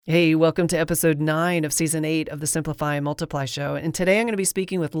Hey, welcome to episode 9 of season 8 of the Simplify and Multiply show. And today I'm going to be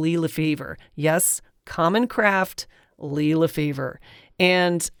speaking with LeFever. Yes, Common Craft, LeFever.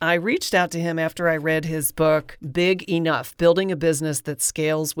 And I reached out to him after I read his book, Big Enough, Building a Business That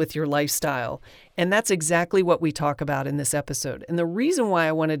Scales with Your Lifestyle. And that's exactly what we talk about in this episode. And the reason why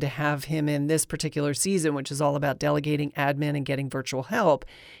I wanted to have him in this particular season, which is all about delegating admin and getting virtual help,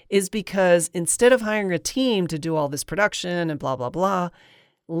 is because instead of hiring a team to do all this production and blah, blah, blah,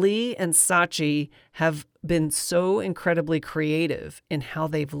 Lee and Sachi have been so incredibly creative in how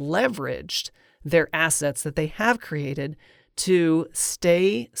they've leveraged their assets that they have created to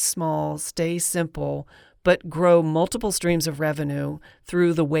stay small, stay simple, but grow multiple streams of revenue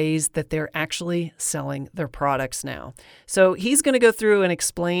through the ways that they're actually selling their products now. So he's going to go through and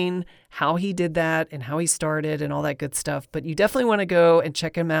explain how he did that and how he started and all that good stuff. But you definitely want to go and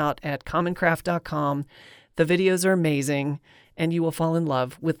check him out at commoncraft.com. The videos are amazing, and you will fall in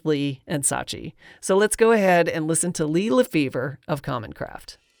love with Lee and Sachi. So let's go ahead and listen to Lee LeFever of Common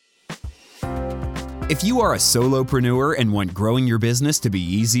Craft. If you are a solopreneur and want growing your business to be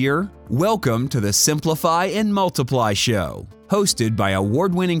easier, welcome to the Simplify and Multiply show, hosted by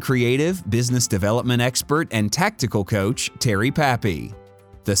award-winning creative, business development expert, and tactical coach, Terry Pappy.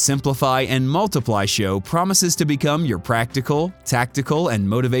 The Simplify and Multiply show promises to become your practical, tactical, and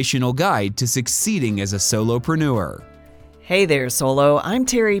motivational guide to succeeding as a solopreneur. Hey there, Solo. I'm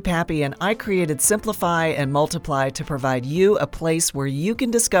Terry Pappy, and I created Simplify and Multiply to provide you a place where you can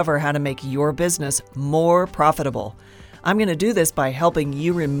discover how to make your business more profitable. I'm going to do this by helping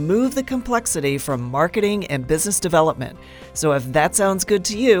you remove the complexity from marketing and business development. So if that sounds good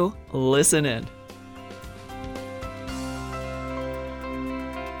to you, listen in.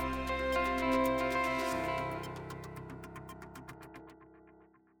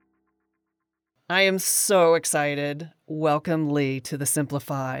 I am so excited. Welcome, Lee, to the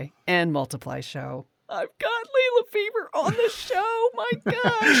Simplify and Multiply show. I've got Lee LeFever on the show. My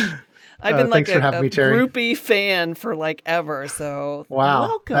gosh. I've been like a groupie fan for like ever. So wow,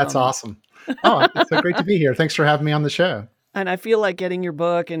 welcome. That's awesome. Oh, it's so great to be here. Thanks for having me on the show. And I feel like getting your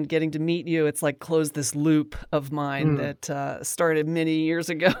book and getting to meet you, it's like closed this loop of mine that started many years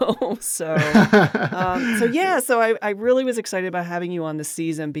ago. So I really was excited about having you on this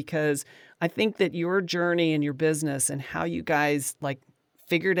season because I think that your journey in your business and how you guys like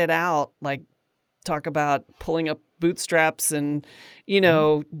figured it out, like talk about pulling up bootstraps and,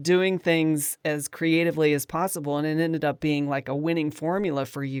 doing things as creatively as possible. And it ended up being like a winning formula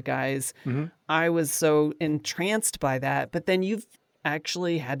for you guys. Mm-hmm. I was so entranced by that. But then you've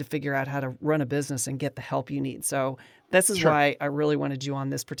actually had to figure out how to run a business and get the help you need. So this is why I really wanted you on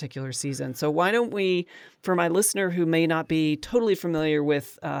this particular season. So why don't we, for my listener who may not be totally familiar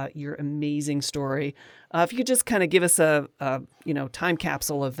with your amazing story, if you could just kind of give us a time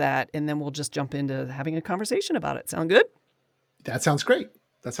capsule of that, and then we'll just jump into having a conversation about it. Sound good? That sounds great.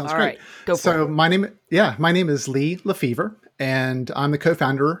 All great. Right, go for it. So my name is Lee LeFever, and I'm the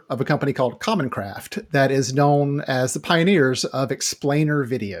co-founder of a company called Common Craft that is known as the pioneers of explainer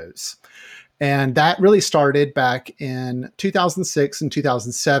videos. And that really started back in 2006 and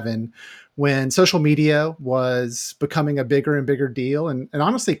 2007 when social media was becoming a bigger and bigger deal and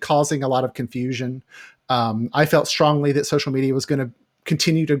honestly causing a lot of confusion. I felt strongly that social media was going to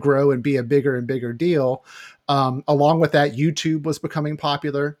continue to grow and be a bigger and bigger deal. Along with that, YouTube was becoming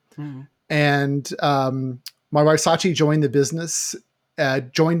popular. Mm. And my wife Sachi joined the business,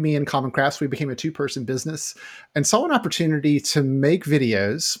 joined me in Common Crafts. We became a 2-person business and saw an opportunity to make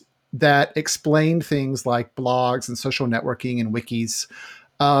videos that explained things like blogs and social networking and wikis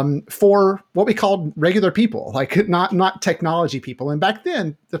for what we called regular people, like not technology people. And back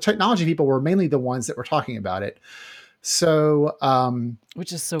then, the technology people were mainly the ones that were talking about it. So,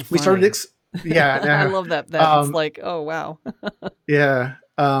 which is so funny. We started, I love that. It's like, oh, wow. Yeah.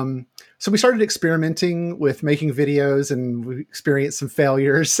 So we started experimenting with making videos and we experienced some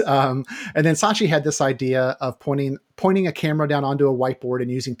failures. And then Sachi had this idea of pointing a camera down onto a whiteboard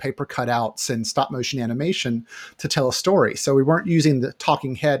and using paper cutouts and stop motion animation to tell a story. So we weren't using the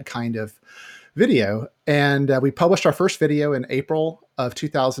talking head kind of video. And we published our first video in April of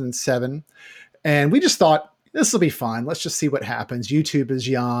 2007. And we just thought, this will be fun. Let's just see what happens. YouTube is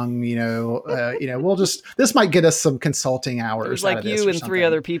young, this might get us some consulting hours. There's like you and 3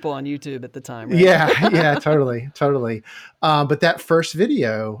 other people on YouTube at the time, right? Yeah, totally. But that first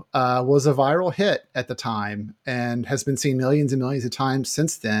video was a viral hit at the time and has been seen millions and millions of times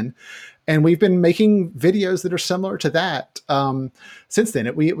since then. And we've been making videos that are similar to that since then.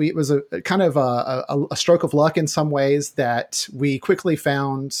 It was a kind of a stroke of luck in some ways that we quickly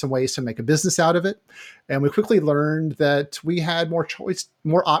found some ways to make a business out of it. And we quickly learned that we had more choice,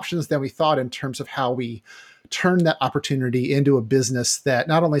 more options than we thought in terms of how we turn that opportunity into a business that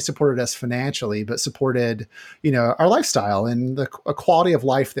not only supported us financially, but supported, our lifestyle and a quality of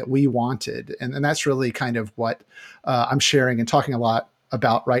life that we wanted. And that's really kind of what I'm sharing and talking a lot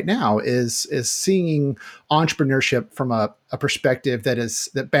about right now is seeing entrepreneurship from a perspective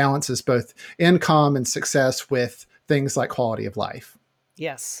that balances both income and success with things like quality of life.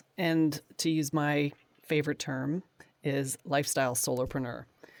 Yes. And to use my favorite term is lifestyle solopreneur.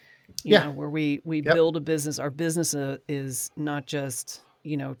 You know, where we build a business. Our business is not just,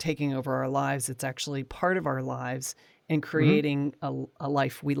 taking over our lives. It's actually part of our lives and creating a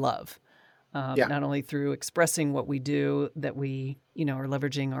life we love. Not only through expressing what we do, that we, are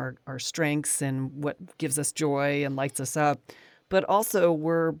leveraging our strengths and what gives us joy and lights us up, but also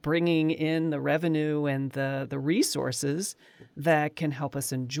we're bringing in the revenue and the resources that can help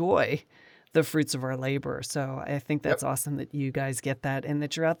us enjoy the fruits of our labor. So I think that's awesome that you guys get that and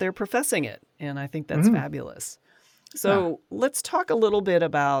that you're out there professing it. And I think that's fabulous. So let's talk a little bit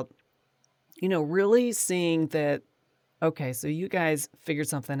about, really seeing that, okay, so you guys figured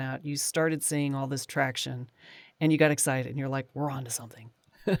something out. You started seeing all this traction and you got excited and you're like, we're on to something.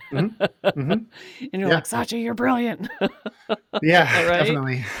 And you're like, Sacha, you're brilliant. Yeah, right?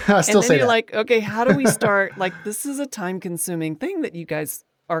 Definitely. I still and then say you're that. like, okay, how do we start? Like, this is a time consuming thing that you guys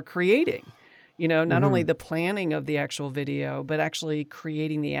are creating. Not only the planning of the actual video, but actually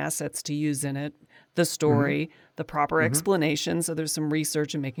creating the assets to use in it, the story, the proper explanation. So there's some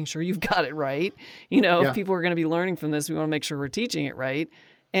research and making sure you've got it right. If people are going to be learning from this, we want to make sure we're teaching it right.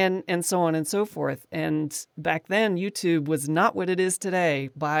 And so on and so forth. And back then, YouTube was not what it is today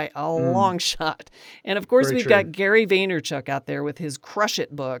by a long shot. And of course, we've got Gary Vaynerchuk out there with his Crush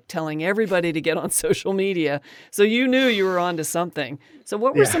It book telling everybody to get on social media. So you knew you were onto something. So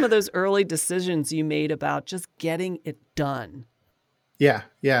what were some of those early decisions you made about just getting it done? Yeah.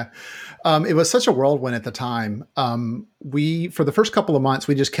 It was such a whirlwind at the time. For the first couple of months,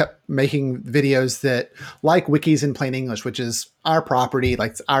 we just kept making videos that, like Wikis in Plain English, which is our property,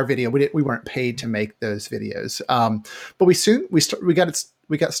 like our video. We weren't paid to make those videos, but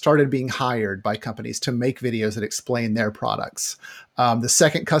we got started being hired by companies to make videos that explain their products. The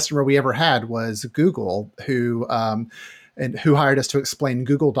second customer we ever had was Google, who hired us to explain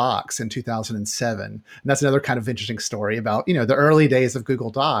Google Docs in 2007. And that's another kind of interesting story about, the early days of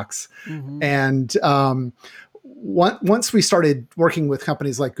Google Docs. And once we started working with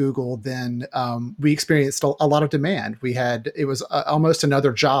companies like Google, then we experienced a lot of demand. It was almost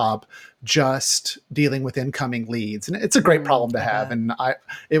another job just dealing with incoming leads. And it's a great problem to have. And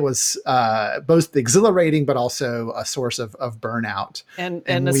it was both exhilarating, but also a source of burnout. And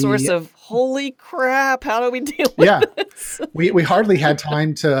a source of, holy crap, how do we deal with this? We hardly had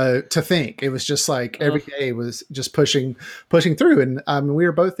time to think. It was just like every day was just pushing through. And we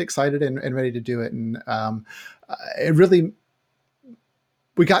were both excited and ready to do it. And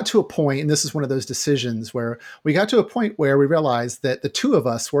we got to a point, and this is one of those decisions where we got to a point where we realized that the two of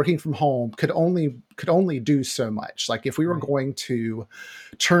us working from home could only do so much. Like, if we were going to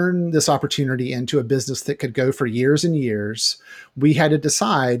turn this opportunity into a business that could go for years and years, we had to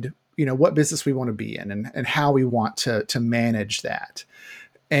decide, what business we want to be in and how we want to manage that.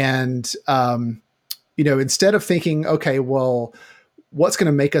 And, instead of thinking, okay, well, what's going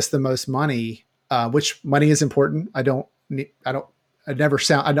to make us the most money, which money is important. I don't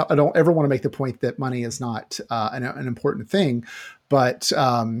ever want to make the point that money is not an important thing, but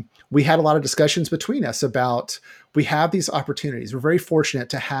we had a lot of discussions between us about, we have these opportunities. We're very fortunate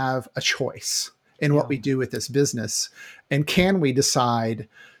to have a choice in what we do with this business. And can we decide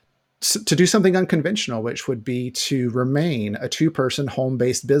to do something unconventional, which would be to remain a two-person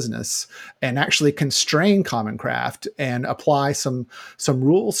home-based business and actually constrain Common Craft and apply some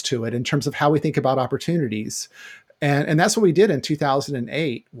rules to it in terms of how we think about opportunities. And that's what we did in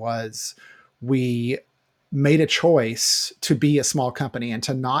 2008. Was we made a choice to be a small company and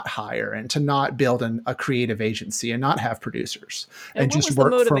to not hire and to not build a creative agency and not have producers. And what was the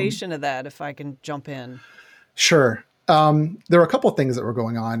motivation of that, if I can jump in? Sure. There were a couple of things that were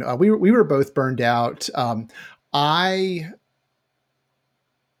going on. We were both burned out. I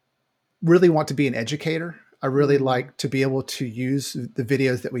really want to be an educator. I really like to be able to use the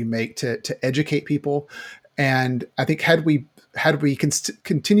videos that we make to educate people. And I think had we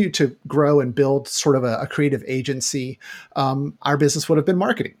continue to grow and build sort of a creative agency, our business would have been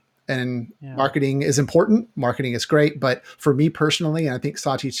marketing. And Yeah. marketing is important. Marketing is great. But for me personally, and I think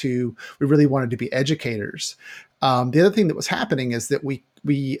Sachi too, we really wanted to be educators. The other thing that was happening is that we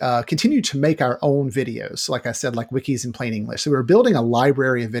continued to make our own videos. Like I said, like wikis in plain English. So we were building a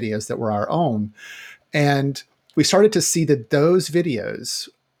library of videos that were our own. And we started to see that those videos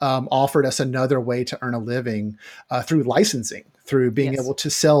offered us another way to earn a living through licensing, through being able to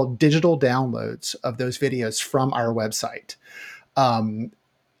sell digital downloads of those videos from our website.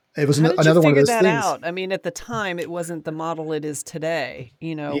 It was another one of those things. Out? I mean, at the time, it wasn't the model it is today,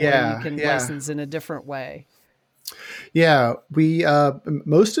 where you can license in a different way. Yeah, we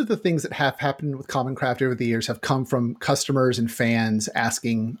most of the things that have happened with Common Craft over the years have come from customers and fans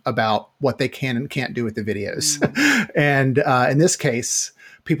asking about what they can and can't do with the videos. And in this case,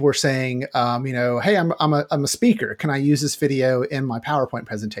 people were saying, hey, I'm a speaker. Can I use this video in my PowerPoint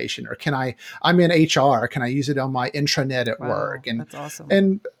presentation? Or I'm in HR. Can I use it on my intranet at work? And that's awesome.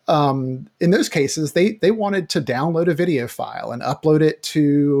 And in those cases, they wanted to download a video file and upload it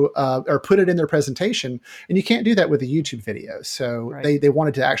to or put it in their presentation. And you can't do that with a YouTube video. So they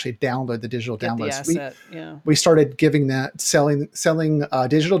wanted to actually download the digital downloads. The asset, we started giving selling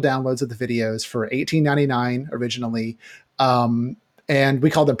digital downloads of the videos for $18.99 originally. And we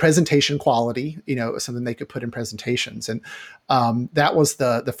called them presentation quality, something they could put in presentations. And that was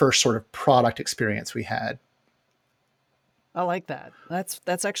the first sort of product experience we had. I like that.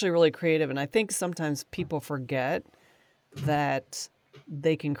 That's actually really creative. And I think sometimes people forget that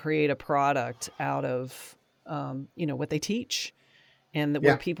they can create a product out of, what they teach. And that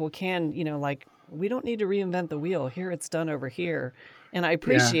where people can, we don't need to reinvent the wheel. Here it's done over here. And I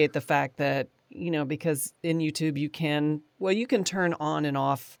appreciate the fact that, because in YouTube you can turn on and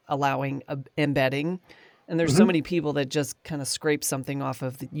off allowing embedding. And there's so many people that just kind of scrape something off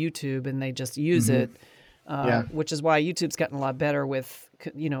of the YouTube and they just use it, which is why YouTube's gotten a lot better with,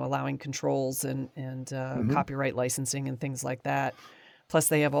 allowing controls and copyright licensing and things like that. Plus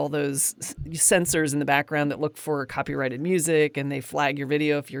they have all those sensors in the background that look for copyrighted music and they flag your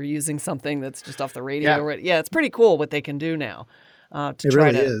video if you're using something that's just off the radio. Yeah, it's pretty cool what they can do now to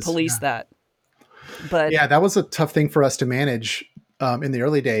try to police that. But yeah, that was a tough thing for us to manage in the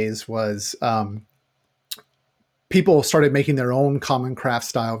early days was people started making their own Common Craft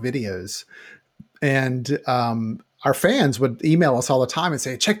style videos. And our fans would email us all the time and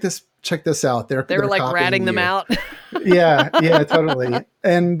say, check this out. They're like ratting them out. yeah, totally.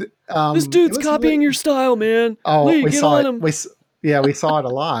 And this dude's copying your style, man. Oh, Lee, we get saw on it. him. We saw it a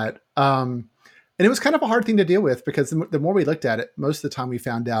lot. And it was kind of a hard thing to deal with because the more we looked at it, most of the time we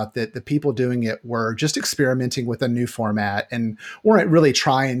found out that the people doing it were just experimenting with a new format and weren't really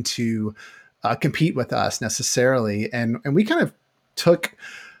trying to compete with us necessarily. And we kind of took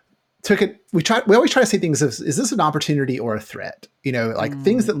it. We always try to say things as, is this an opportunity or a threat?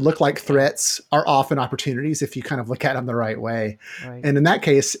 Things that look like threats are often opportunities if you kind of look at them the right way. Right. And in that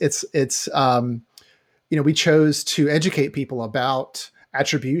case, it's we chose to educate people about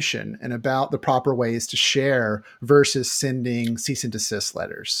attribution and about the proper ways to share versus sending cease and desist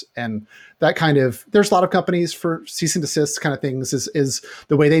letters. And that there's a lot of companies for cease and desist kind of things is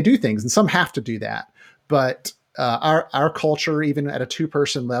the way they do things. And some have to do that. But our culture, even at a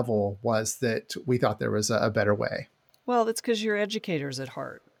 2-person level, was that we thought there was a better way. Well, that's because you're educators at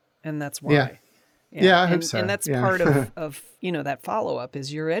heart. And that's why. Yeah, I hope so. And that's part of that follow-up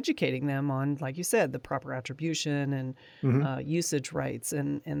is you're educating them on, like you said, the proper attribution and usage rights.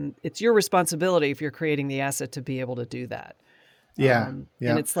 And it's your responsibility if you're creating the asset to be able to do that. And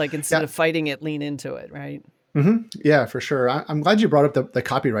it's like, instead of fighting it, lean into it, right? Mm-hmm. Yeah, for sure. I'm glad you brought up the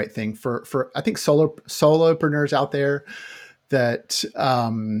copyright thing for I think solopreneurs out there that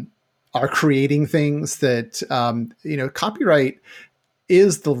are creating things that, copyright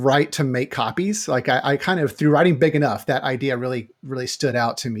is the right to make copies. Like I kind of, through writing Big Enough, that idea really, really stood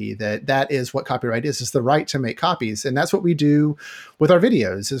out to me that is what copyright is the right to make copies. And that's what we do with our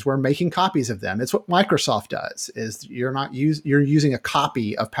videos is we're making copies of them. It's what Microsoft does is you're using a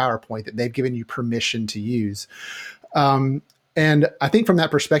copy of PowerPoint that they've given you permission to use. And I think from that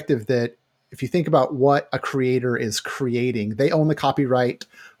perspective that if you think about what a creator is creating, they own the copyright,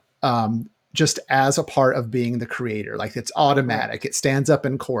 just as a part of being the creator. Like it's automatic. It stands up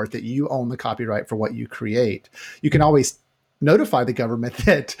in court that you own the copyright for what you create. You can always notify the government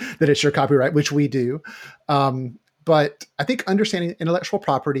that it's your copyright, which we do. But I think understanding intellectual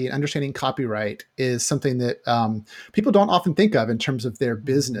property and understanding copyright is something that people don't often think of in terms of their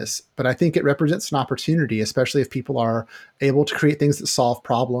business. But I think it represents an opportunity, especially if people are able to create things that solve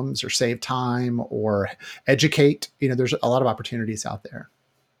problems or save time or educate. There's a lot of opportunities out there.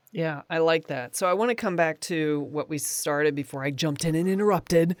 Yeah, I like that. So I want to come back to what we started before I jumped in and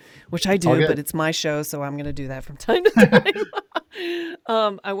interrupted, which I All do, but good. it's my show, so I'm going to do that from time to time.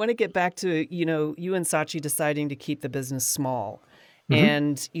 I want to get back to, you and Sachi deciding to keep the business small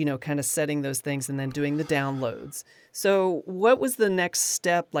Mhm. and, kind of setting those things and then doing the downloads. So what was the next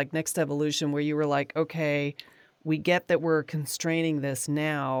step, like next evolution, where you were like, okay, we get that we're constraining this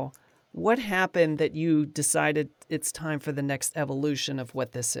now. What happened that you decided it's time for the next evolution of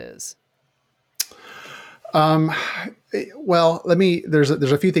what this is? Um, well, there's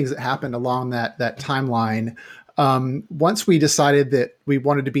a few things that happened along that timeline. Once we decided that we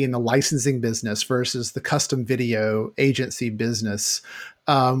wanted to be in the licensing business versus the custom video agency business,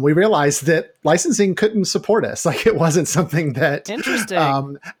 we realized that licensing couldn't support us. Like it wasn't something that, Interesting.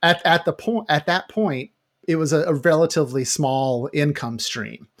 at that point, it was a relatively small income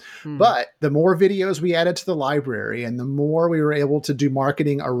stream. Hmm. But the more videos we added to the library and the more we were able to do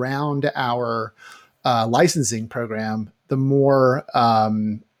marketing around our licensing program, the more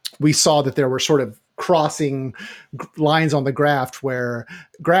we saw that there were sort of crossing lines on the graph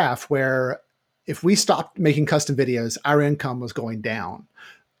where if we stopped making custom videos, our income was going down.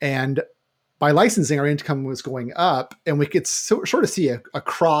 And by licensing, our income was going up, and we could sort of see a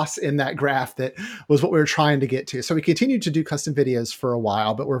cross in that graph that was what we were trying to get to. So we continued to do custom videos for a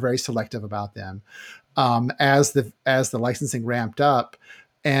while, but we're very selective about them as the licensing ramped up.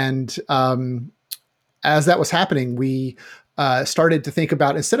 And as that was happening, we started to think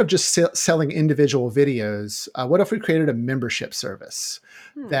about, instead of just selling individual videos, what if we created a membership service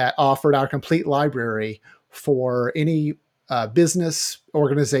that offered our complete library for any business,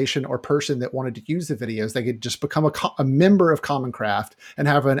 organization, or person that wanted to use the videos? They could just become a member of Common Craft and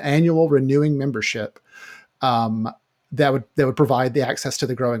have an annual renewing membership that would provide the access to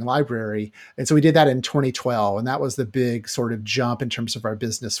the growing library. And so we did that in 2012, and that was the big sort of jump in terms of our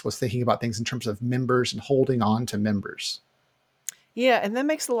business, was thinking about things in terms of members and holding on to members. Yeah, and that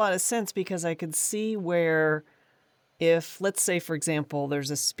makes a lot of sense because I could see where, if, let's say, for example,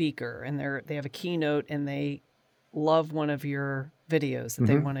 there's a speaker and they have a keynote and they love one of your videos that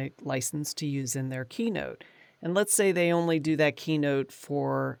they Mm-hmm. want to license to use in their keynote. And let's say they only do that keynote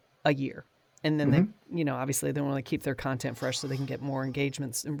for a year. And then Mm-hmm. obviously they want to keep their content fresh so they can get more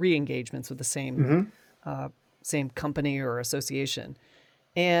engagements and re-engagements with the Mm-hmm. same company or association.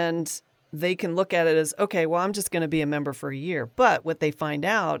 And they can look at it as, okay, well, I'm just going to be a member for a year. But what they find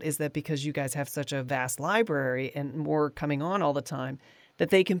out is that because you guys have such a vast library and more coming on all the time, that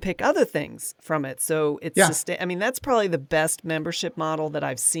they can pick other things from it. So it's Yeah. I mean, that's probably the best membership model that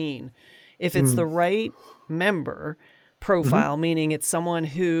I've seen. If it's the right member Mm-hmm. profile, meaning it's someone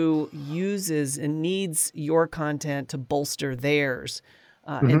who uses and needs your content to bolster theirs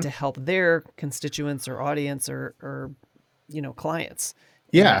and Mm-hmm. to help their constituents or audience or clients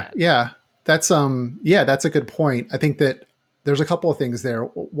in Yeah. that. That's a good point. I think that there's a couple of things there.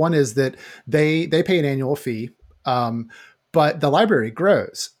 One is that they pay an annual fee, but the library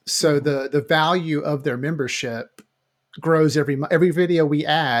grows, so the value of their membership grows every video we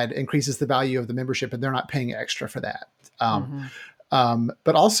add increases the value of the membership, and they're not paying extra for that. Mm-hmm.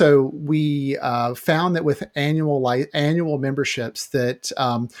 But also, we found that with annual memberships, that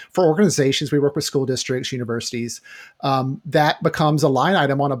for organizations, we work with school districts, universities, that becomes a line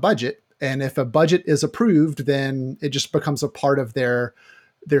item on a budget. And if a budget is approved, then it just becomes a part of their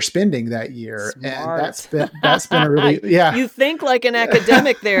spending that year. And Smart. that's been a really, yeah. You think like an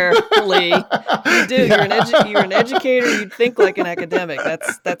academic there, Lee. You do. Yeah. You're an educator. You think like an academic.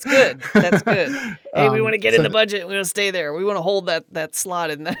 That's good. That's good. Hey, we want to get in So the budget. We want to stay there. We want to hold that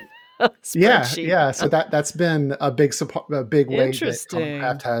slot in that yeah, spreadsheet. yeah. So that's been a big a big way that Common Interesting.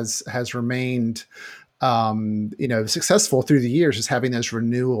 Craft has remained successful through the years, is having those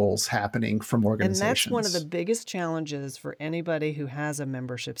renewals happening from And organizations. that's one of the biggest challenges for anybody who has a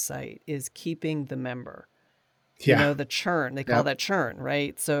membership site is keeping the member. Yeah. The churn, they call Yep. that churn,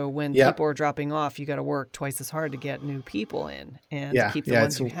 right? So when Yep. people are dropping off, you got to work twice as hard to get new people in and to Yeah. keep the Yeah.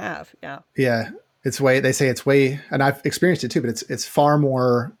 ones you have. Yeah. Yeah. They say it's way, and I've experienced it too, but it's far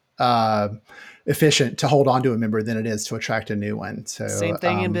more efficient to hold on to a member than it is to attract a new one. So Same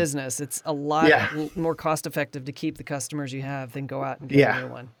thing in business. It's a lot yeah. more cost effective to keep the customers you have than go out and get Yeah. a new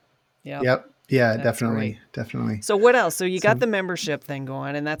one. Yeah. Yep. Yeah, That's definitely. great. Definitely. So what else? So you got the membership thing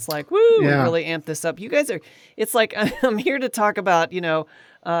going, and that's like, woo, we Yeah. really amp this up. You guys it's like, I'm here to talk about,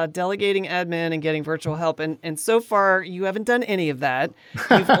 delegating admin and getting virtual help. And so far you haven't done any of that.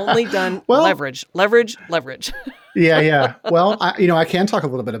 You've only done Well- leverage. Yeah. Well, I can talk a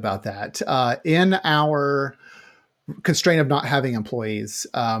little bit about that. In our constraint of not having employees,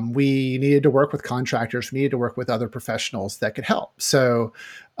 we needed to work with contractors. We needed to work with other professionals that could help. So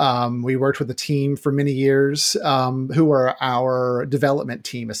We worked with a team for many years who were our development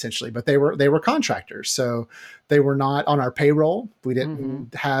team essentially, but they were contractors, so they were not on our payroll. We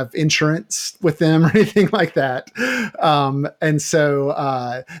didn't have insurance with them or anything like that, and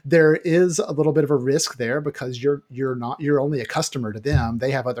so there is a little bit of a risk there because you're only a customer to them.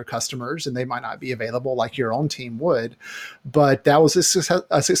 They have other customers, and they might not be available like your own team would. But that was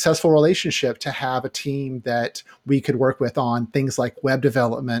a successful relationship to have a team that we could work with on things like web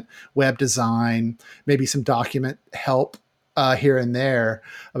development, web design, maybe some document help here and there.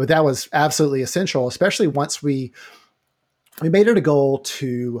 But that was absolutely essential, especially once we made it a goal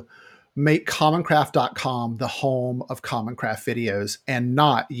to make commoncraft.com the home of Common Craft videos and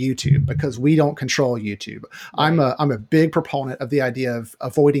not YouTube, because we don't control YouTube. Right. I'm a big proponent of the idea of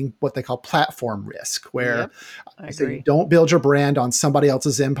avoiding what they call platform risk, where I say don't build your brand on somebody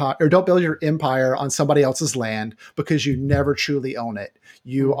else's empire, or don't build your empire on somebody else's land, because you never truly own it.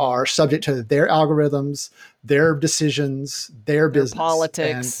 You are subject to their algorithms, their decisions, their business,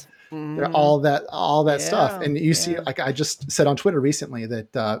 politics. All that stuff. And you see, like I just said on Twitter recently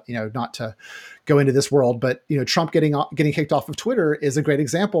that, not to go into this world, but, Trump getting kicked off of Twitter is a great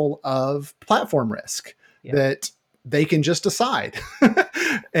example of platform risk that they can just decide.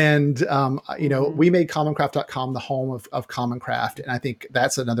 And, we made commoncraft.com the home of Common Craft. And I think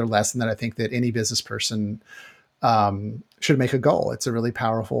that's another lesson that I think that any business person should make a goal. It's a really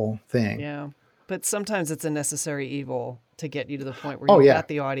powerful thing. Yeah. But sometimes it's a necessary evil to get you to the point where you've got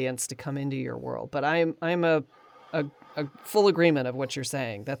the audience to come into your world. But I'm a full agreement of what you're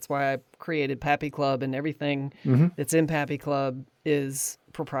saying. That's why I created Pappy Club, and everything that's in Pappy Club is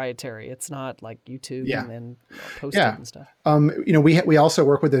proprietary. It's not like YouTube and posted and stuff. We also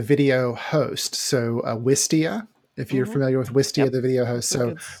work with a video host. So Wistia, if you're familiar with Wistia, the video host.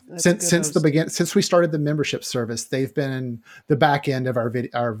 So since we started the membership service, they've been the back end of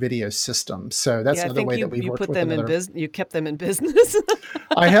our video system. So that's another way that we've worked with them. You kept them in business.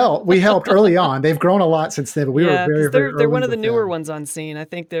 We helped early on. They've grown a lot since then, but we were very they're one of the newer ones on scene. I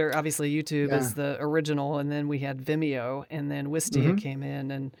think they're obviously YouTube is the original, and then we had Vimeo, and then Wistia came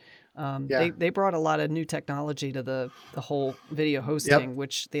in, and they brought a lot of new technology to the whole video hosting,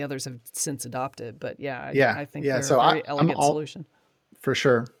 which the others have since adopted. But I think they're a very elegant solution. For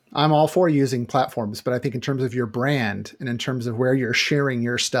sure. I'm all for using platforms, but I think in terms of your brand and in terms of where you're sharing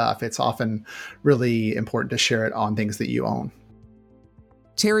your stuff, it's often really important to share it on things that you own.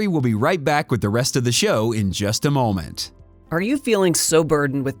 Terry will be right back with the rest of the show in just a moment. Are you feeling so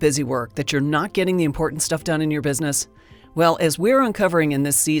burdened with busy work that you're not getting the important stuff done in your business? Well, as we're uncovering in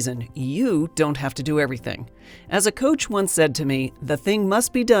this season, you don't have to do everything. As a coach once said to me, the thing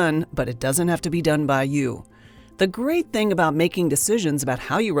must be done, but it doesn't have to be done by you. The great thing about making decisions about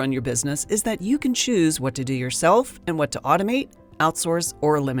how you run your business is that you can choose what to do yourself and what to automate, outsource,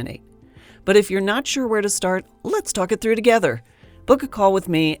 or eliminate. But if you're not sure where to start, let's talk it through together. Book a call with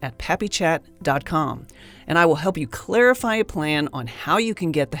me at pappychat.com, and I will help you clarify a plan on how you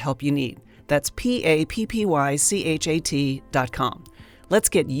can get the help you need. That's pappychat.com. Let's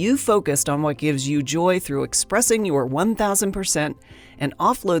get you focused on what gives you joy through expressing your 1000% and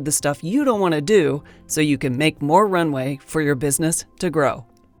offload the stuff you don't want to do so you can make more runway for your business to grow.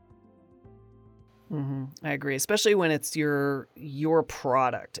 I agree, especially when it's your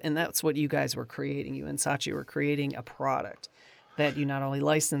product. And that's what you guys were creating. You and Sachi were creating a product that you not only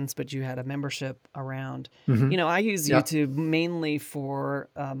licensed, but you had a membership around. I use YouTube mainly for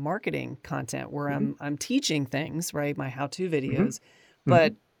marketing content where I'm teaching things, right? My how-to videos.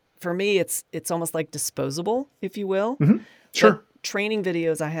 But for me, it's almost like disposable, if you will. Sure. But training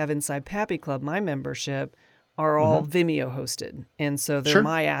videos I have inside Pappy Club, my membership, are all Vimeo hosted. And so they're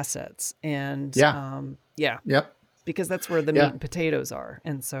my assets. And because that's where the meat and potatoes are.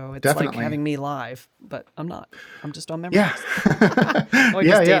 And so it's like having me live, but I'm not. I'm just on membership. I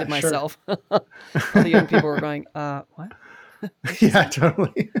just dated myself. All the young people were going, what?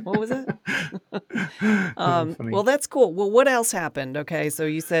 Totally. What was it? Well, that's cool. Well, what else happened? Okay, so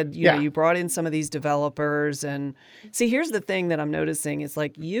you said you brought in some of these developers, and see, here's the thing that I'm noticing is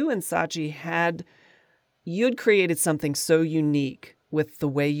like you and Sachi you'd created something so unique with the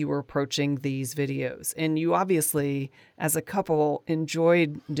way you were approaching these videos. And you obviously, as a couple,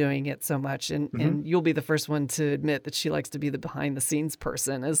 enjoyed doing it so much. And you'll be the first one to admit that she likes to be the behind the scenes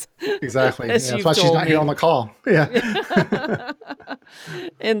person. Exactly. That's why she's not here on the call.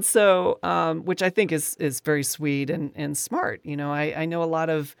 And so, which I think is very sweet and smart. I know a lot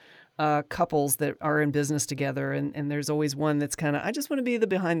of couples that are in business together, and there's always one that's kind of, I just want to be the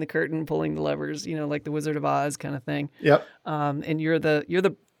behind the curtain pulling the levers, like the Wizard of Oz kind of thing. And you're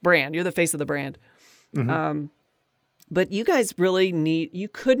the brand, you're the face of the brand. But you guys really you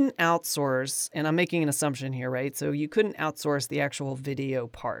couldn't outsource, and I'm making an assumption here, right? So you couldn't outsource the actual video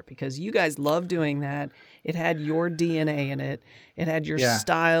part because you guys love doing that. It had your DNA in it. It had your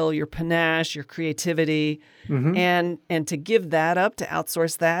style, your panache, your creativity. And to give that up, to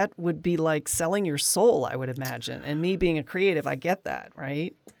outsource that would be like selling your soul, I would imagine. And me being a creative, I get that,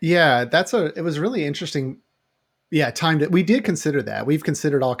 right? Yeah, it was really interesting. Yeah, time that we did consider that. We've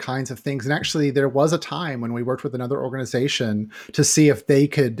considered all kinds of things. And actually there was a time when we worked with another organization to see if they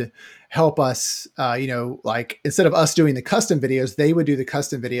could help us, like instead of us doing the custom videos, they would do the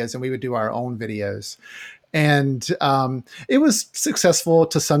custom videos and we would do our own videos. And it was successful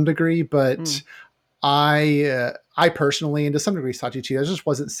to some degree, but I personally, and to some degree Sachi too, I just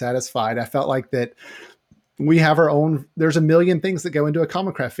wasn't satisfied. I felt like that we have our own, there's a million things that go into a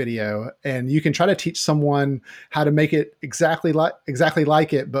Common Craft video, and you can try to teach someone how to make it exactly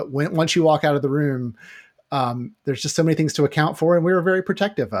like it. But once you walk out of the room, there's just so many things to account for. And we were very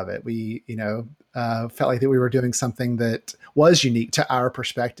protective of it. We, felt like that we were doing something that was unique to our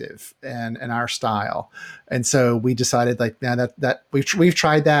perspective and our style. And so we decided that we've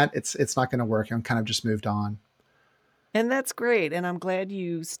tried that. It's not going to work, and kind of just moved on. And that's great. And I'm glad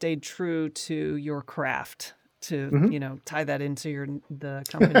you stayed true to your craft to, tie that into the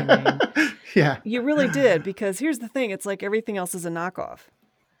company name. Yeah. You really did, because here's the thing. It's like everything else is a knockoff.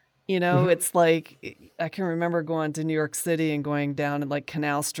 It's like, I can remember going to New York City and going down like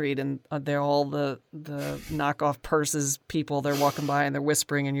Canal Street, and they're all the knockoff purses people. They're walking by and they're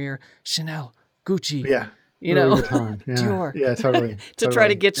whispering in your ear, Chanel, Gucci. Yeah. Really yeah. Dior. Yeah, totally. to try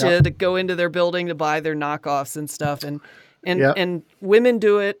to get you to go into their building to buy their knockoffs and stuff. And women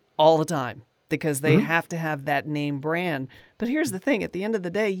do it all the time because they have to have that name brand. But here's the thing. At the end of the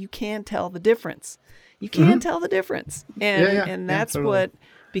day, you can't tell the difference. You can't tell the difference. And that's totally what,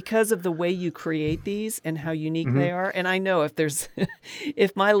 because of the way you create these and how unique they are. And I know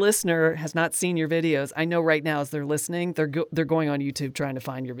if my listener has not seen your videos, I know right now as they're listening, they're going on YouTube trying to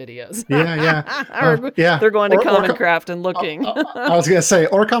find your videos. They're going to Common Craft and looking. I was going to say,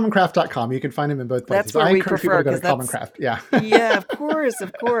 or commoncraft.com. You can find them in both places. That's where I we encourage prefer, people to go to Common Craft. Yeah. Yeah, of course.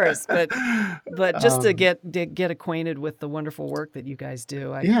 But just to get acquainted with the wonderful work that you guys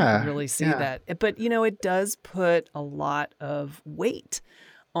do, I can really see that. But it does put a lot of weight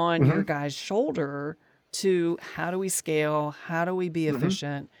on your guy's shoulder to how do we scale? How do we be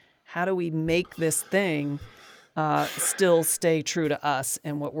efficient? How do we make this thing still stay true to us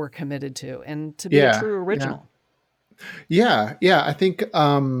and what we're committed to, and to be a true original? Yeah. I think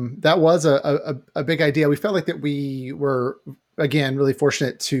that was a big idea. We felt like that we were, again, really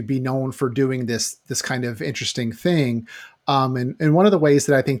fortunate to be known for doing this kind of interesting thing. And one of the ways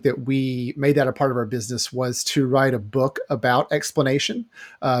that I think that we made that a part of our business was to write a book about explanation.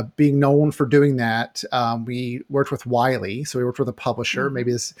 Being known for doing that, we worked with Wiley. So we worked with a publisher.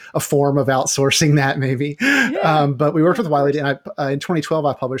 Maybe it's a form of outsourcing that, maybe. But we worked with Wiley. And in 2012,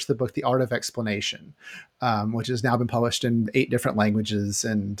 I published the book, The Art of Explanation, which has now been published in 8 different languages.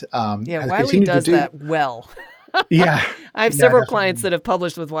 And Wiley does that well. Yeah. I have several clients that have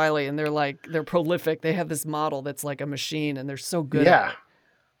published with Wiley, and they're prolific. They have this model that's like a machine, and they're so good at it.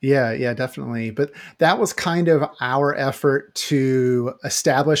 Yeah, definitely. But that was kind of our effort to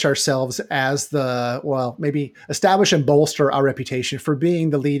establish ourselves as maybe establish and bolster our reputation for being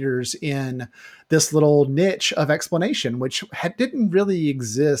the leaders in this little niche of explanation, which didn't really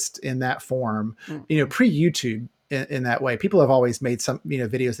exist in that form, pre-YouTube. In that way, people have always made some,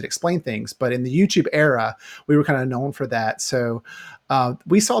 videos that explain things, but in the YouTube era, we were kind of known for that. So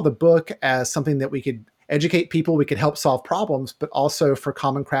we saw the book as something that we could educate people, we could help solve problems, but also for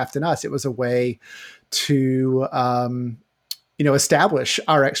Common Craft and us, it was a way to, establish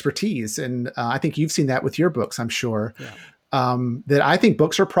our expertise. And I think you've seen that with your books, I'm sure. That I think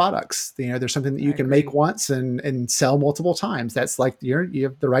books are products. There's something that you can make once and sell multiple times. That's like you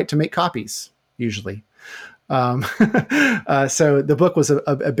have the right to make copies usually. So the book was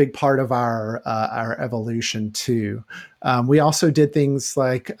a big part of our evolution too. We also did things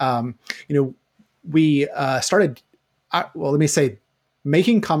like, we started, let me say,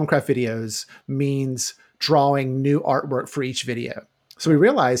 making Common Craft videos means drawing new artwork for each video. So we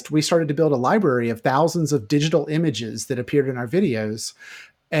realized we started to build a library of thousands of digital images that appeared in our videos.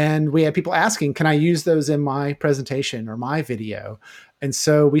 And we had people asking, can I use those in my presentation or my video? And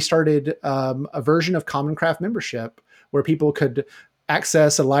so we started a version of Common Craft membership where people could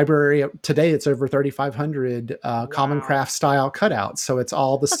access a library. Today, it's over 3,500 Common Craft style cutouts. So it's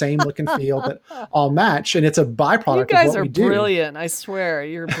all the same look and feel that all match. And it's a byproduct of what we do. You guys are brilliant. I swear,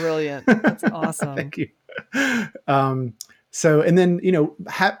 you're brilliant. That's awesome. Thank you. So, and then,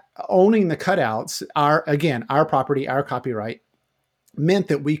 owning the cutouts, our property, our copyright, meant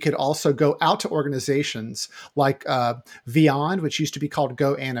that we could also go out to organizations like Vyond, which used to be called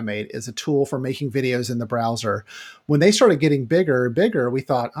Go Animate, is a tool for making videos in the browser. When they started getting bigger and bigger, we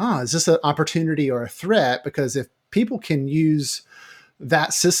thought, is this an opportunity or a threat? Because if people can use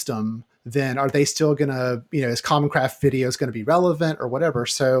that system, then are they still going to, is Common Craft videos going to be relevant or whatever?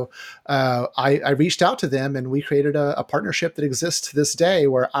 So I reached out to them, and we created a partnership that exists to this day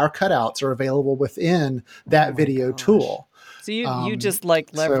where our cutouts are available within that video tool. So you just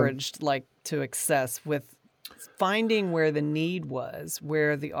leveraged to excess with finding where the need was,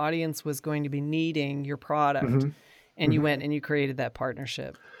 where the audience was going to be needing your product, and you went and you created that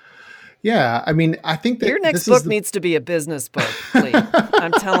partnership. Yeah, I mean, I think that your next book needs to be a business book, Lee.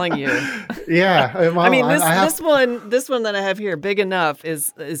 I'm telling you. Yeah, well, I mean, this one that I have here, Big Enough,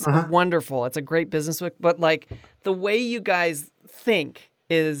 is wonderful. It's a great business book, but like the way you guys think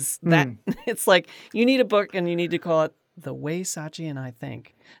is that it's like you need a book and you need to call it The Way Sachi and I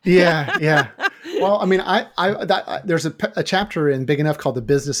Think. Yeah. Well, I mean, there's a chapter in Big Enough called The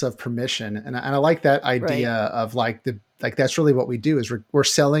Business of Permission, and I like that idea of that's really what we do is we're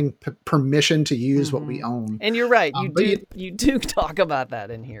selling permission to use what we own. And you're right, you do talk about that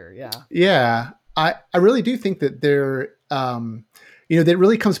in here. Yeah. I really do think that that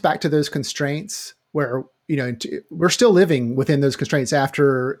really comes back to those constraints where we're still living within those constraints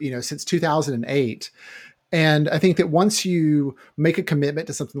after since 2008. And I think that once you make a commitment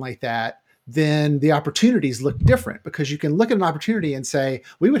to something like that, then the opportunities look different, because you can look at an opportunity and say,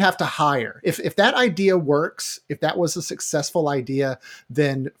 we would have to hire. If that idea works, if that was a successful idea,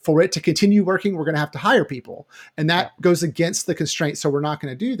 then for it to continue working, we're going to have to hire people. And that goes against the constraints. So we're not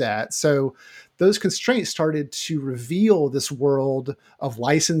going to do that. So those constraints started to reveal this world of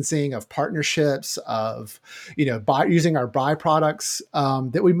licensing, of partnerships, of, using our byproducts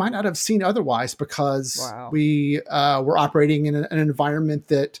that we might not have seen otherwise, because we were operating in an environment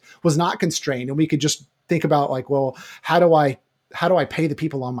that was not constrained. And we could just think about how do I pay the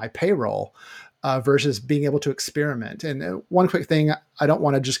people on my payroll versus being able to experiment. And one quick thing, I don't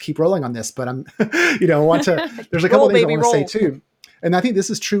want to just keep rolling on this, but I'm, there's a couple of things I want to say too. And I think this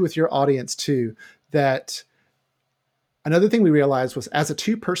is true with your audience too, that another thing we realized was, as a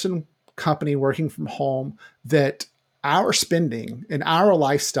 2-person company working from home, that our spending and our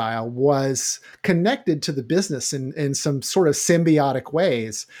lifestyle was connected to the business in some sort of symbiotic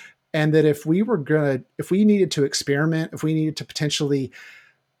ways. And that if we needed to experiment, if we needed to potentially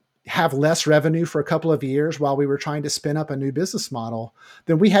have less revenue for a couple of years while we were trying to spin up a new business model,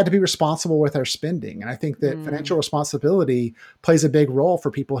 then we had to be responsible with our spending. And I think that financial responsibility plays a big role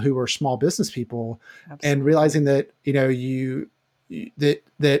for people who are small business people. Absolutely. And realizing that,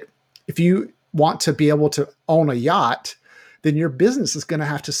 that if you want to be able to own a yacht, then your business is going to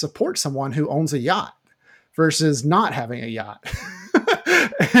have to support someone who owns a yacht versus not having a yacht.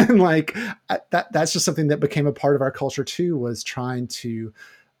 And that's just something that became a part of our culture too, was trying to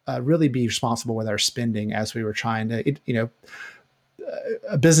really be responsible with our spending as we were trying to,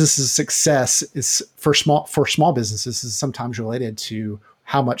 a business's success is for small businesses is sometimes related to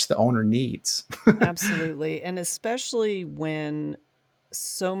how much the owner needs. Absolutely. And especially when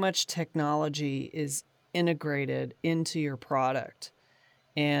so much technology is integrated into your product.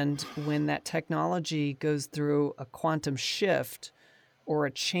 And when that technology goes through a quantum shift or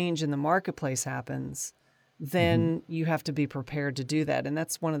a change in the marketplace happens, then you have to be prepared to do that. And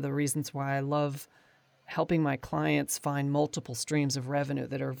that's one of the reasons why I love helping my clients find multiple streams of revenue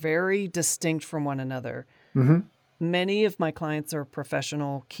that are very distinct from one another. Many of my clients are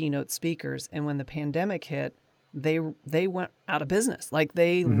professional keynote speakers. And when the pandemic hit, they went out of business. Like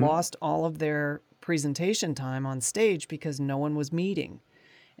they lost all of their presentation time on stage because no one was meeting.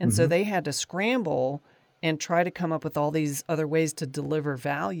 And so they had to scramble and try to come up with all these other ways to deliver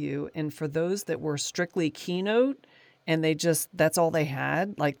value. And for those that were strictly keynote and that's all they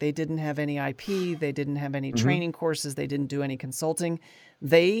had, like they didn't have any IP, they didn't have any training courses, they didn't do any consulting,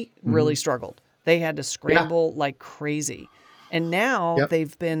 they really struggled. They had to scramble like crazy. And now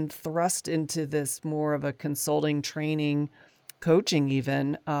they've been thrust into this more of a consulting, training, coaching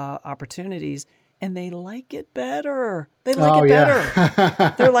even opportunities. And they like it better. They like it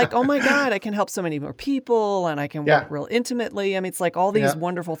better. They're like, oh my God, I can help so many more people and I can work real intimately. I mean, it's like all these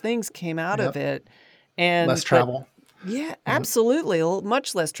wonderful things came out of it. And less travel. Yeah, absolutely.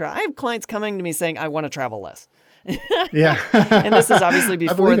 Much less travel. I have clients coming to me saying, I want to travel less. Yeah. And this is obviously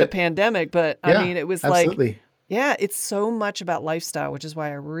before the pandemic, but I mean, it was absolutely. It's so much about lifestyle, which is why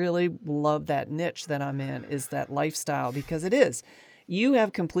I really love that niche that I'm in, is that lifestyle, because it is. You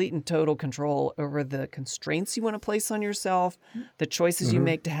have complete and total control over the constraints you want to place on yourself, the choices you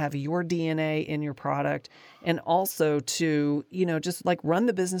make to have your DNA in your product, and also to, just like run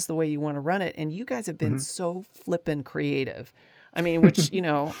the business the way you want to run it. And you guys have been so flippin' creative. I mean, which,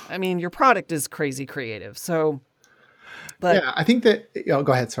 your product is crazy creative. So, but yeah, I think that,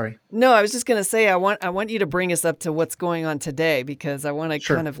 go ahead. Sorry. no, I was just going to say, I want you to bring us up to what's going on today, because I want to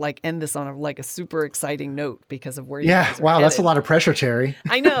kind of like end this on a super exciting note because of where you guys are wow, headed. that's a lot of pressure, Terry.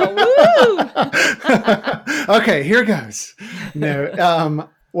 I know. Woo! Okay, here goes. No,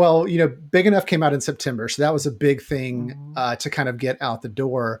 well, Big Enough came out in September, so that was a big thing to kind of get out the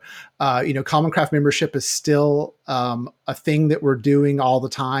door. Common Craft membership is still a thing that we're doing all the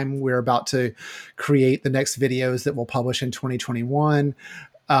time. We're about to create the next videos that we'll publish in 2021.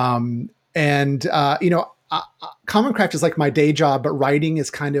 Common Craft is like my day job, but writing is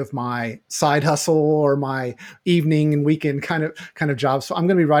kind of my side hustle or my evening and weekend kind of job. So I'm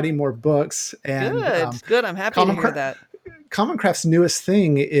going to be writing more books. And Good. I'm happy to hear that. Common Craft's newest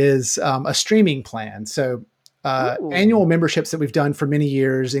thing is a streaming plan. So annual memberships that we've done for many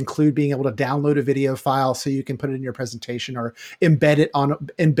years include being able to download a video file so you can put it in your presentation or embed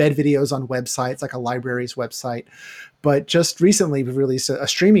videos on websites like a library's website. But just recently, we've released a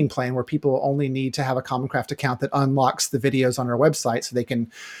streaming plan where people only need to have a Common Craft account that unlocks the videos on our website so they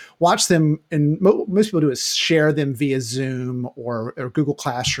can watch them. And most people do is share them via Zoom or Google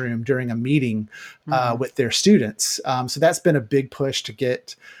Classroom during a meeting with their students. So that's been a big push to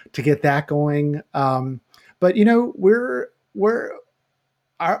get that going. But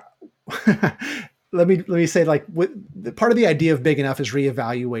let me say, like, part of the idea of Big Enough is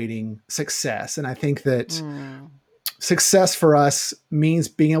reevaluating success, and I think that success for us means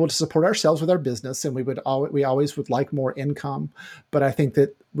being able to support ourselves with our business, and we always would like more income, but I think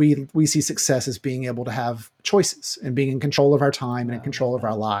that we see success as being able to have choices and being in control of our time and in control of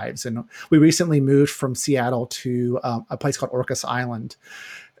our lives. And we recently moved from Seattle to a place called Orcas Island.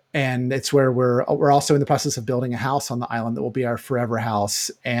 And it's where we're also in the process of building a house on the island that will be our forever house.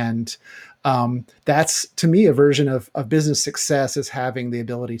 And that's, to me, a version of business success, is having the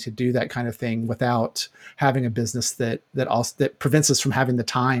ability to do that kind of thing without having a business that prevents us from having the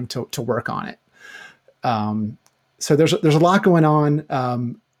time to work on it. So there's a lot going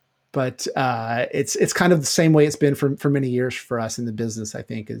on, but it's kind of the same way it's been for many years for us in the business. I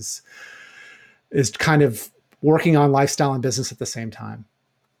think is kind of working on lifestyle and business at the same time.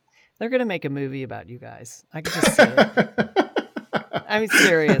 They're going to make a movie about you guys. I can just see it. I'm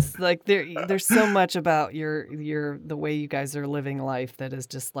serious. Like there's so much about the way you guys are living life that is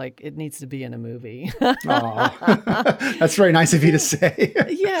just like, it needs to be in a movie. That's very nice of you to say.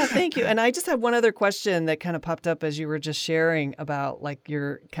 Yeah, thank you. And I just have one other question that kind of popped up as you were just sharing about like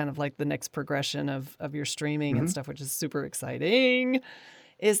your kind of like the next progression of your streaming and stuff, which is super exciting,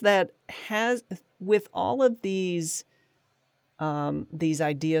 is that with all of these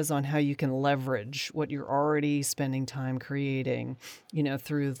ideas on how you can leverage what you're already spending time creating,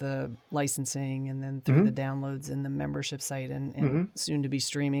 through the licensing and then through the downloads and the membership site and soon to be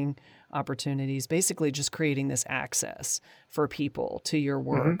streaming opportunities, basically just creating this access for people to your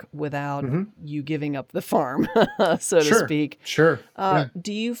work without you giving up the farm, so to speak. Sure.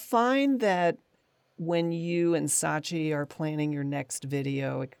 Do you find that when you and Sachi are planning your next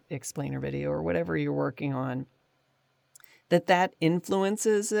video, explainer video, or whatever you're working on, that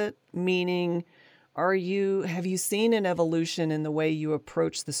influences it? Meaning, have you seen an evolution in the way you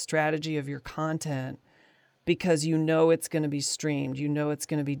approach the strategy of your content because it's going to be streamed, it's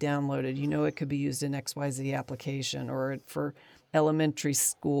going to be downloaded, it could be used in XYZ application or for elementary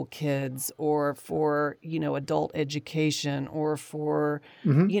school kids or for, adult education or for,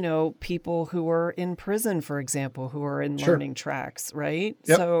 people who are in prison, for example, who are in learning tracks, right?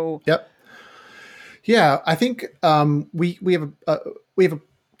 Yep. Yeah, I think we have a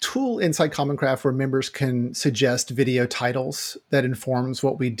tool inside Common Craft where members can suggest video titles that informs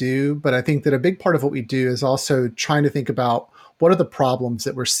what we do. But I think that a big part of what we do is also trying to think about what are the problems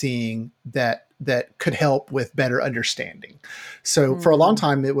that we're seeing that could help with better understanding. So for a long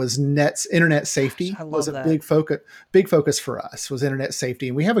time, it was internet safety was a big focus for us, was internet safety.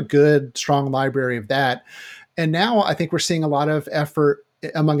 And we have a good, strong library of that. And now I think we're seeing a lot of effort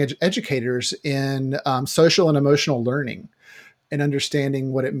among educators in social and emotional learning and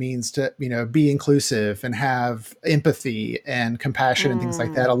understanding what it means to, be inclusive and have empathy and compassion and things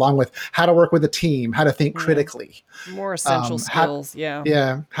like that, along with how to work with a team, how to think critically. More essential skills.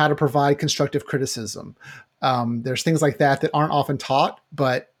 How to provide constructive criticism. There's things like that aren't often taught,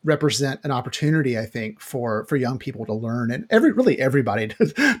 but represent an opportunity, I think, for young people to learn, and everybody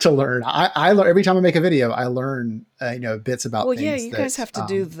to learn. I learn every time I make a video. I learn bits about. Well, things yeah, you guys have to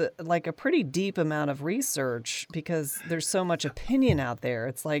do a pretty deep amount of research because there's so much opinion out there.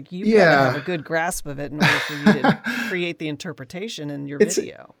 It's like you've got to have a good grasp of it in order for you to create the interpretation in your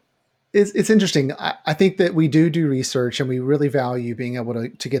video. It's interesting. I think that we do research, and we really value being able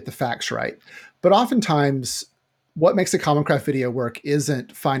to get the facts right. But oftentimes, what makes a Common Craft video work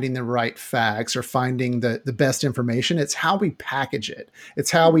isn't finding the right facts or finding the best information. It's how we package it.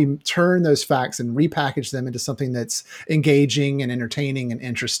 It's how we turn those facts and repackage them into something that's engaging and entertaining and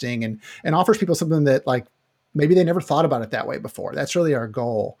interesting and offers people something that, like, maybe they never thought about it that way before. That's really our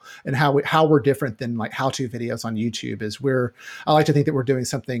goal. And how we're different than like how-to videos on YouTube is I like to think that we're doing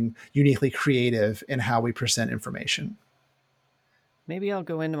something uniquely creative in how we present information. Maybe I'll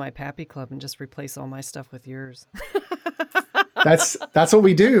go into my Pappy Club and just replace all my stuff with yours. That's what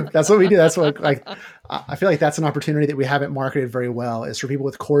we do. That's what we do. That's what, like, I feel like that's an opportunity that we haven't marketed very well, is for people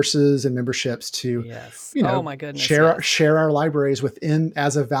with courses and memberships to, oh my goodness, share our libraries within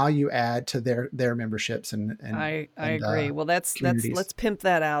as a value add to their memberships. And I agree. Well, let's pimp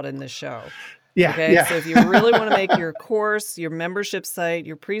that out in this show. Yeah. Okay. Yeah. So if you really want to make your course, your membership site,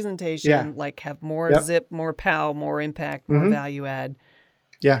 your presentation, like have more zip, more pow, more impact, more value add,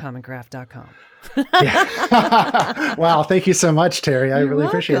 commoncraft.com. Yeah. Wow. Thank you so much, Terry. I really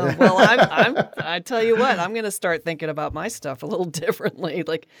appreciate it. Well, I tell you what, I'm going to start thinking about my stuff a little differently.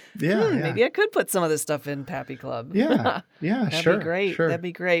 Like, maybe I could put some of this stuff in Pappy Club. Yeah. That'd be great. Sure. That'd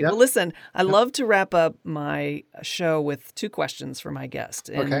be great. Yep. Well, listen, I love to wrap up my show with 2 questions for my guest.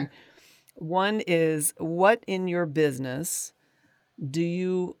 And one is, what in your business do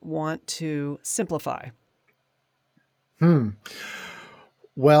you want to simplify?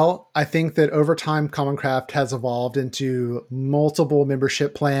 Well, I think that over time, Common Craft has evolved into multiple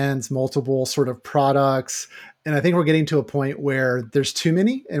membership plans, multiple sort of products. And I think we're getting to a point where there's too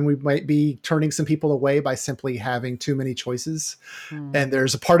many, and we might be turning some people away by simply having too many choices. And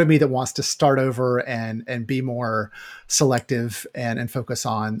there's a part of me that wants to start over and be more selective and focus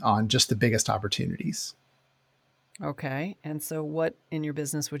on just the biggest opportunities. Okay. And so what in your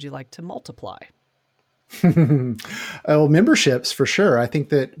business would you like to multiply? Oh, memberships for sure. I think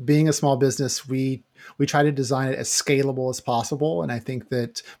that being a small business, we try to design it as scalable as possible. And I think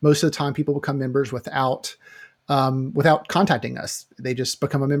that most of the time people become members without contacting us. They just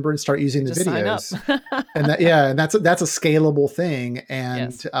become a member and start using the videos. And that's a scalable thing.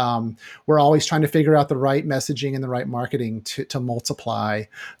 And we're always trying to figure out the right messaging and the right marketing to multiply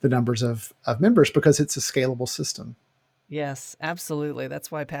the numbers of members, because it's a scalable system. Yes, absolutely.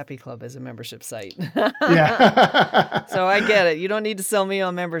 That's why Pappy Club is a membership site. Yeah. So I get it. You don't need to sell me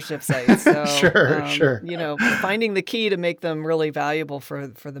on membership sites. So, Sure. Finding the key to make them really valuable for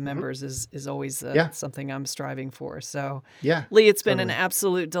the members is always something I'm striving for. So, Lee, it's been an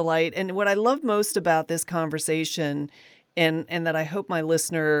absolute delight. And what I love most about this conversation, and that I hope my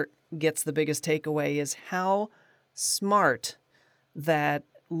listener gets the biggest takeaway, is how smart that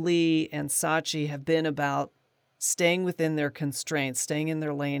Lee and Sachi have been about staying within their constraints, staying in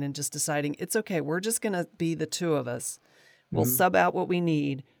their lane, and just deciding it's okay. We're just going to be the 2 of us. We'll sub out what we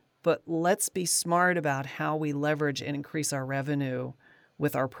need, but let's be smart about how we leverage and increase our revenue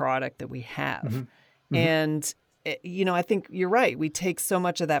with our product that we have. And, I think you're right. We take so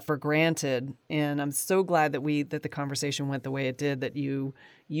much of that for granted. And I'm so glad that the conversation went the way it did, that you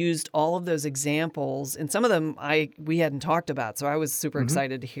used all of those examples, and some of them we hadn't talked about. So I was super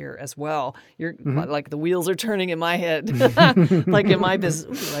excited to hear as well. You're like, the wheels are turning in my head, like in my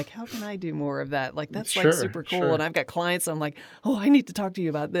business, like, how can I do more of that? Like, that's like super cool. Sure. And I've got clients, I'm like, oh, I need to talk to you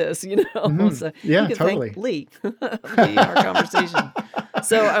about this, So you can thank Lee, our conversation.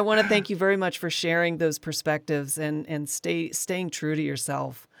 So I want to thank you very much for sharing those perspectives and staying true to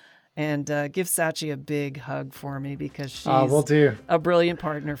yourself. And give Sachi a big hug for me, because she's will do. A brilliant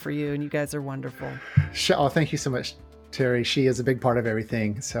partner for you, and you guys are wonderful. Oh, thank you so much, Terry. She is a big part of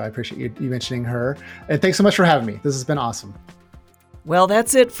everything, so I appreciate you mentioning her. And thanks so much for having me. This has been awesome. Well,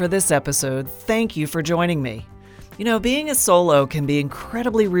 that's it for this episode. Thank you for joining me. Being a solo can be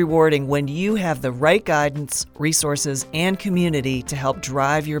incredibly rewarding when you have the right guidance, resources, and community to help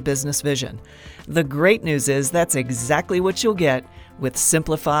drive your business vision. The great news is that's exactly what you'll get with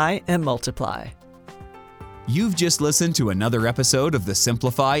Simplify and Multiply. You've just listened to another episode of the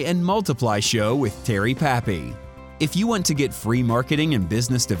Simplify and Multiply Show with Terry Pappy. If you want to get free marketing and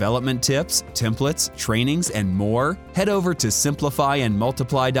business development tips, templates, trainings, and more, head over to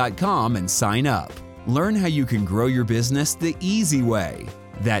simplifyandmultiply.com and sign up. Learn how you can grow your business the easy way.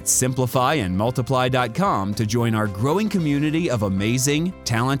 That's simplifyandmultiply.com to join our growing community of amazing,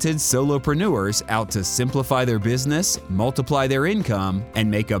 talented solopreneurs out to simplify their business, multiply their income,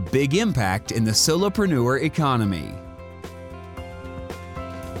 and make a big impact in the solopreneur economy.